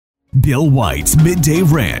Bill White's Midday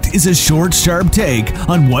Rant is a short, sharp take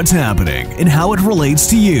on what's happening and how it relates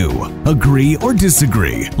to you. Agree or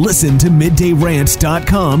disagree? Listen to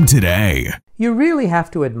middayrant.com today. You really have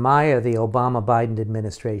to admire the Obama-Biden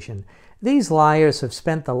administration. These liars have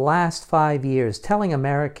spent the last 5 years telling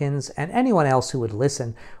Americans and anyone else who would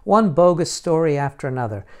listen one bogus story after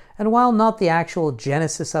another. And while not the actual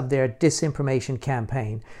genesis of their disinformation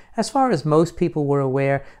campaign, as far as most people were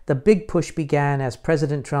aware, the big push began as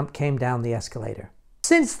President Trump came down the escalator.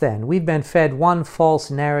 Since then, we've been fed one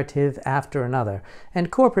false narrative after another,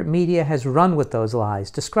 and corporate media has run with those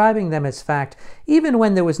lies, describing them as fact even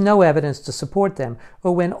when there was no evidence to support them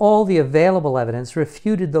or when all the available evidence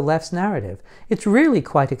refuted the left's narrative. It's really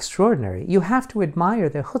quite extraordinary. You have to admire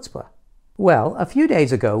their chutzpah. Well, a few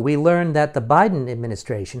days ago, we learned that the Biden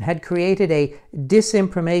administration had created a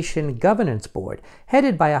Disinformation Governance Board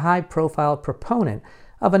headed by a high-profile proponent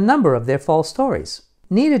of a number of their false stories.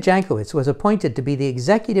 Nina Jankowicz was appointed to be the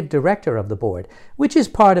executive director of the board, which is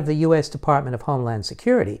part of the U.S. Department of Homeland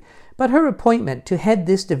Security. But her appointment to head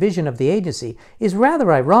this division of the agency is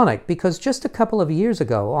rather ironic because just a couple of years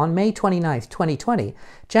ago, on May 29, 2020,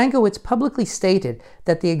 Jankowicz publicly stated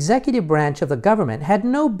that the executive branch of the government had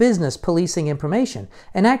no business policing information,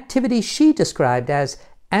 an activity she described as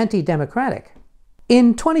anti-democratic.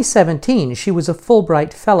 In 2017, she was a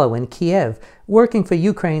Fulbright Fellow in Kiev, working for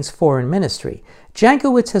Ukraine's Foreign Ministry.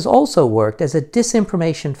 Jankowicz has also worked as a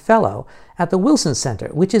Disinformation Fellow at the Wilson Center,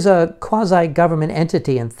 which is a quasi-government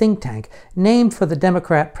entity and think tank named for the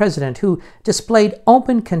Democrat president who displayed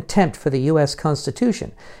open contempt for the U.S.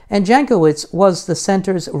 Constitution. And Jankowicz was the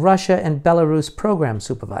center's Russia and Belarus program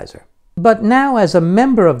supervisor. But now, as a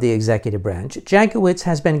member of the executive branch, Jankowicz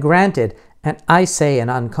has been granted, and I say an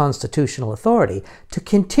unconstitutional authority, to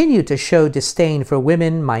continue to show disdain for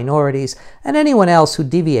women, minorities, and anyone else who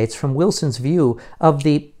deviates from Wilson's view of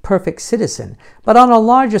the perfect citizen, but on a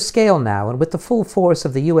larger scale now and with the full force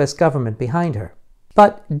of the U.S. government behind her.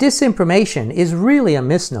 But disinformation is really a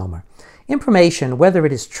misnomer. Information, whether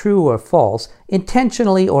it is true or false,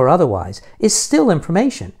 intentionally or otherwise, is still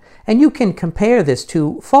information. And you can compare this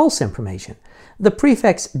to false information. The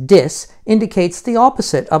prefix dis indicates the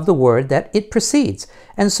opposite of the word that it precedes.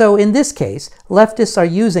 And so in this case, leftists are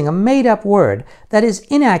using a made-up word that is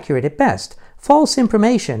inaccurate at best. False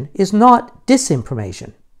information is not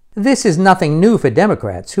disinformation. This is nothing new for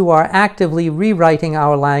Democrats, who are actively rewriting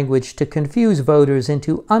our language to confuse voters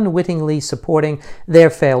into unwittingly supporting their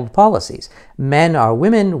failed policies. Men are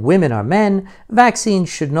women, women are men, vaccines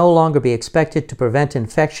should no longer be expected to prevent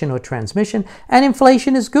infection or transmission, and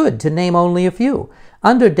inflation is good, to name only a few.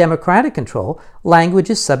 Under Democratic control, language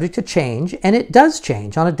is subject to change, and it does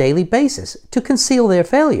change on a daily basis to conceal their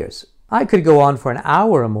failures. I could go on for an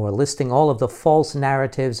hour or more listing all of the false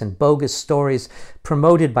narratives and bogus stories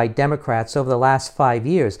promoted by Democrats over the last 5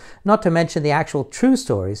 years, not to mention the actual true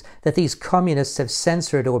stories that these communists have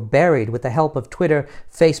censored or buried with the help of Twitter,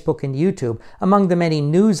 Facebook, and YouTube, among the many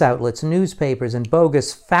news outlets, newspapers, and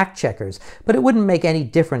bogus fact-checkers, but it wouldn't make any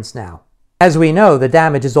difference now. As we know, the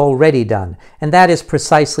damage is already done, and that is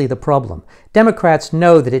precisely the problem. Democrats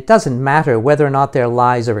know that it doesn't matter whether or not their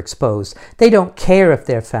lies are exposed. They don't care if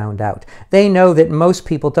they're found out. They know that most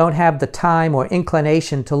people don't have the time or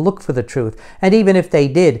inclination to look for the truth, and even if they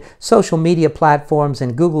did, social media platforms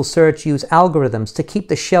and Google search use algorithms to keep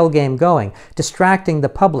the shell game going, distracting the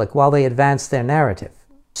public while they advance their narrative.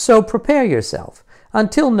 So prepare yourself.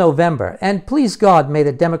 Until November, and please God may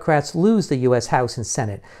the Democrats lose the U.S. House and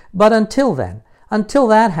Senate, but until then, until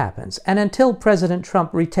that happens, and until President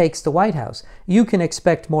Trump retakes the White House, you can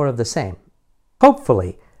expect more of the same.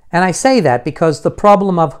 Hopefully, and I say that because the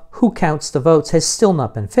problem of who counts the votes has still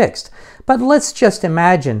not been fixed. But let's just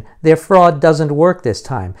imagine their fraud doesn't work this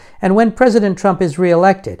time, and when President Trump is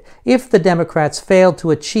reelected, if the Democrats fail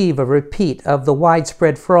to achieve a repeat of the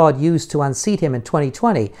widespread fraud used to unseat him in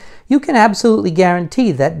 2020, you can absolutely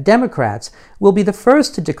guarantee that Democrats will be the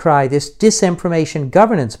first to decry this Disinformation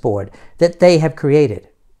Governance Board that they have created.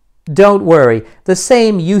 Don't worry, the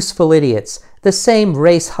same useful idiots, the same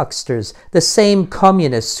race hucksters, the same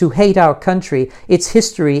communists who hate our country, its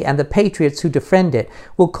history, and the patriots who defend it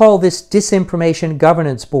will call this Disinformation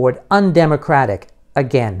Governance Board undemocratic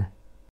again.